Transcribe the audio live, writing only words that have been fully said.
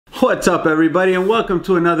What's up, everybody, and welcome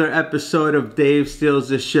to another episode of Dave Steals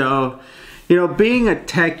the Show. You know, being a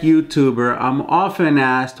tech YouTuber, I'm often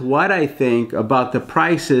asked what I think about the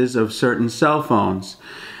prices of certain cell phones.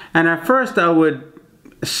 And at first I would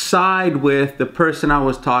side with the person I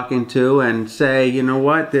was talking to and say, you know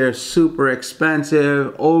what, they're super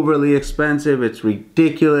expensive, overly expensive, it's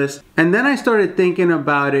ridiculous. And then I started thinking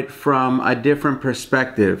about it from a different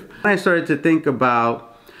perspective. I started to think about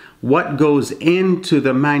what goes into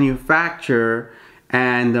the manufacture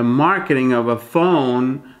and the marketing of a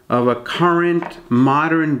phone, of a current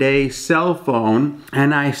modern day cell phone,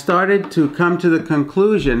 and I started to come to the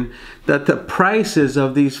conclusion that the prices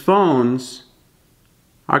of these phones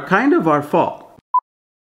are kind of our fault.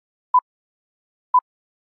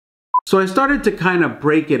 So I started to kind of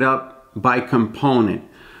break it up by component.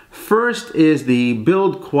 First is the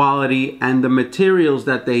build quality and the materials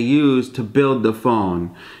that they use to build the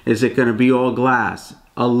phone. Is it going to be all glass,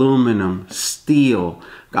 aluminum, steel,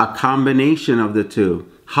 a combination of the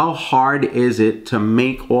two? How hard is it to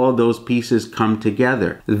make all those pieces come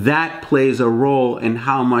together? That plays a role in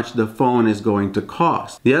how much the phone is going to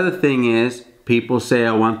cost. The other thing is, people say,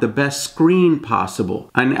 I want the best screen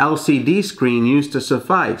possible. An LCD screen used to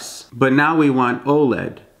suffice, but now we want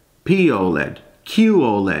OLED, POLED,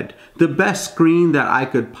 QOLED. The best screen that I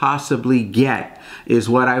could possibly get is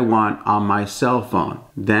what I want on my cell phone.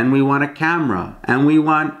 Then we want a camera, and we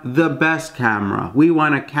want the best camera. We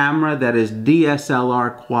want a camera that is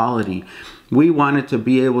DSLR quality. We want it to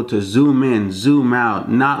be able to zoom in, zoom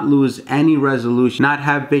out, not lose any resolution, not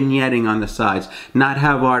have vignetting on the sides, not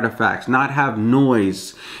have artifacts, not have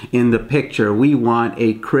noise in the picture. We want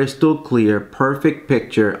a crystal clear, perfect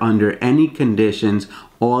picture under any conditions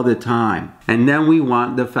all the time. And then we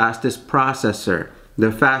want the fastest processor,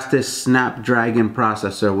 the fastest Snapdragon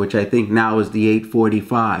processor, which I think now is the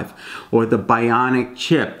 845, or the Bionic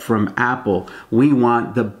chip from Apple. We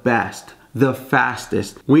want the best, the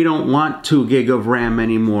fastest. We don't want 2 gig of RAM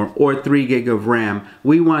anymore, or 3 gig of RAM.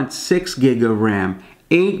 We want 6 gig of RAM,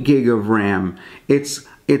 8 gig of RAM. It's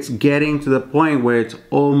getting to the point where it's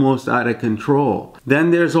almost out of control.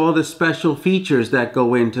 Then there's all the special features that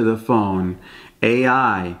go into the phone.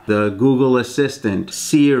 AI, the Google Assistant,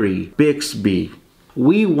 Siri, Bixby.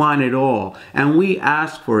 We want it all, and we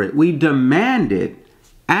ask for it. We demand it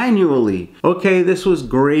annually. Okay, this was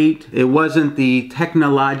great. It wasn't the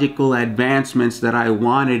technological advancements that I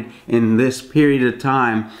wanted in this period of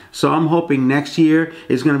time. So I'm hoping next year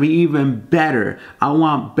is going to be even better. I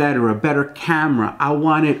want better, a better camera. I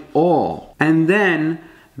want it all. And then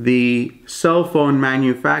the cell phone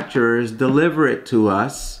manufacturers deliver it to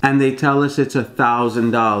us and they tell us it's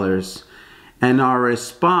 $1,000. And our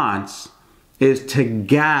response is to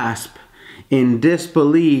gasp in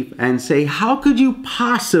disbelief and say, how could you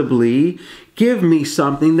possibly give me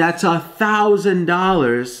something that's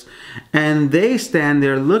 $1,000? And they stand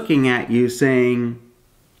there looking at you saying,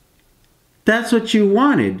 that's what you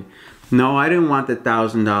wanted. No, I didn't want the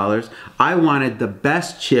 $1,000. I wanted the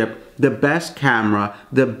best chip, the best camera,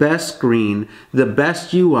 the best screen, the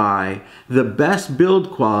best UI, the best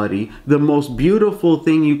build quality, the most beautiful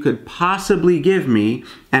thing you could possibly give me,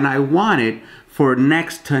 and I want it for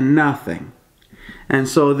next to nothing. And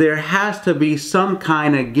so there has to be some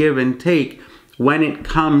kind of give and take when it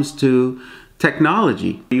comes to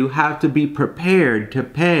technology. You have to be prepared to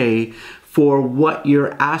pay for what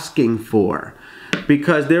you're asking for.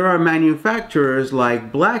 Because there are manufacturers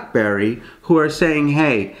like BlackBerry who are saying,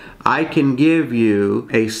 hey, I can give you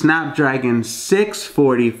a Snapdragon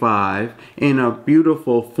 645 in a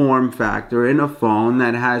beautiful form factor in a phone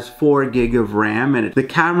that has 4 gig of RAM, and the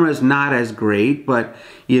camera is not as great, but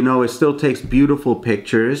you know, it still takes beautiful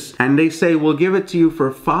pictures. And they say, we'll give it to you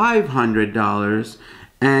for $500.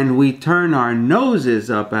 And we turn our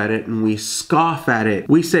noses up at it and we scoff at it.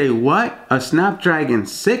 We say, what? A Snapdragon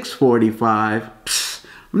 645? Psst,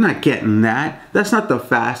 I'm not getting that. That's not the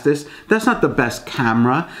fastest. That's not the best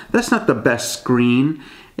camera. That's not the best screen.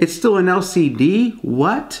 It's still an LCD?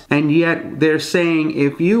 What? And yet they're saying,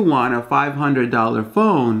 if you want a $500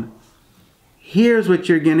 phone, here's what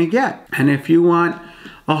you're gonna get. And if you want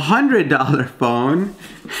a $100 phone,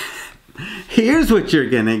 here's what you're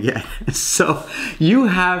gonna get. So you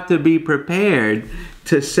have to be prepared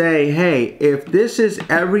to say, hey, if this is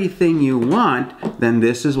everything you want, then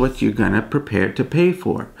this is what you're gonna prepare to pay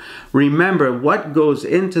for. Remember, what goes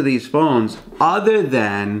into these phones, other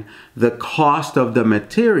than the cost of the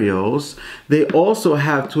materials, they also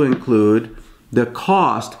have to include the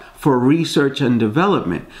cost for research and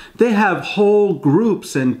development. They have whole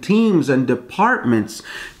groups and teams and departments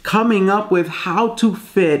coming up with how to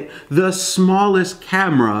fit the smallest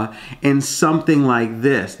camera in something like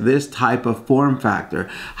this type of form factor.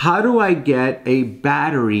 How do I get a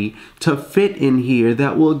battery to fit in here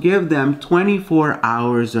that will give them 24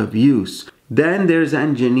 hours of use? Then there's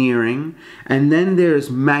engineering, and then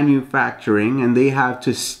there's manufacturing, and they have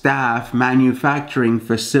to staff manufacturing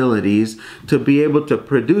facilities to be able to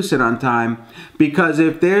produce it on time, because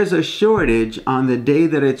if there's a shortage on the day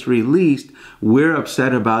that it's released, we're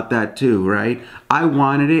upset about that too, right? I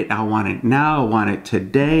wanted it now, I want it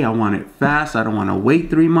today, I want it fast, I don't want to wait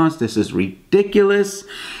 3 months, this is ridiculous.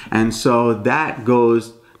 And so that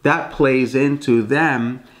plays into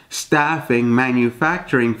them staffing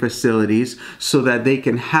manufacturing facilities so that they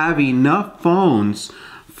can have enough phones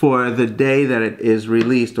for the day that it is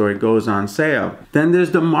released or it goes on sale. Then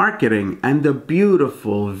there's the marketing and the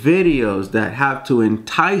beautiful videos that have to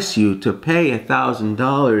entice you to pay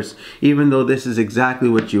 $1,000, even though this is exactly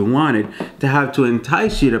what you wanted, to have to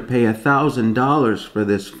entice you to pay $1,000 for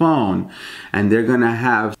this phone. And they're gonna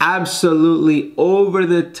have absolutely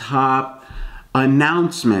over-the-top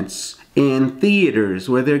announcements in theaters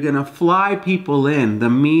where they're gonna fly people in, the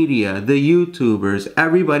media, the YouTubers,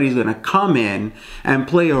 everybody's gonna come in and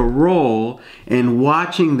play a role in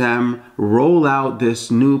watching them roll out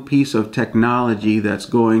this new piece of technology that's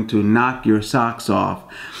going to knock your socks off.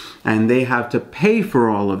 And they have to pay for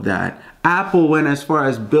all of that. Apple went as far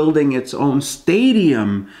as building its own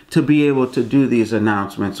stadium to be able to do these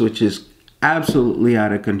announcements, which is absolutely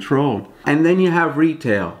out of control. And then you have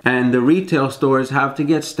retail, and the retail stores have to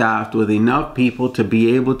get staffed with enough people to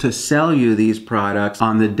be able to sell you these products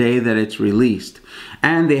on the day that it's released.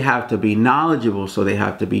 And they have to be knowledgeable, so they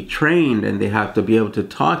have to be trained, and they have to be able to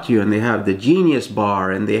talk to you, and they have the Genius Bar,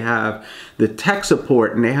 and they have the tech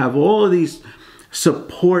support, and they have all of these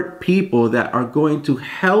support people that are going to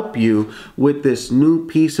help you with this new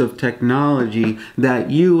piece of technology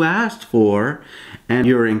that you asked for, and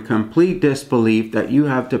you're in complete disbelief that you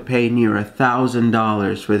have to pay near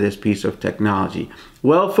 $1,000 for this piece of technology.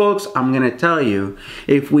 Well, folks, I'm going to tell you,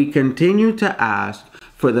 if we continue to ask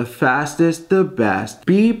for the fastest, the best,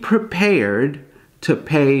 be prepared to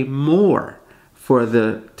pay more for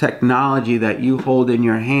the technology that you hold in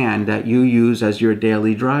your hand, that you use as your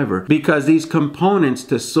daily driver. Because these components,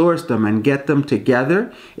 to source them and get them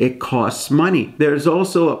together, it costs money. There's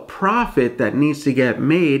also a profit that needs to get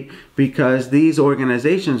made, because these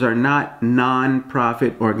organizations are not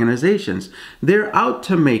non-profit organizations. They're out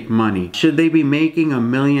to make money. Should they be making $1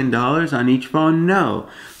 million on each phone? No.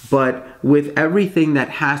 But with everything that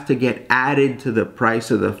has to get added to the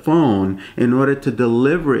price of the phone in order to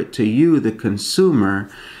deliver it to you, the consumer,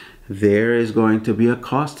 there is going to be a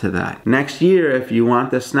cost to that. Next year, if you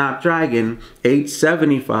want the Snapdragon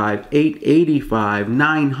 875, 885,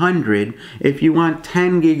 900, if you want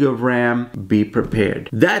 10 gig of RAM, be prepared.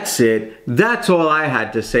 That's it. That's all I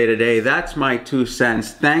had to say today. That's my 2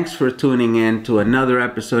 cents. Thanks for tuning in to another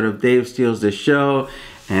episode of Dave Steals the Show.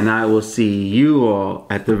 And I will see you all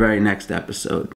at the very next episode.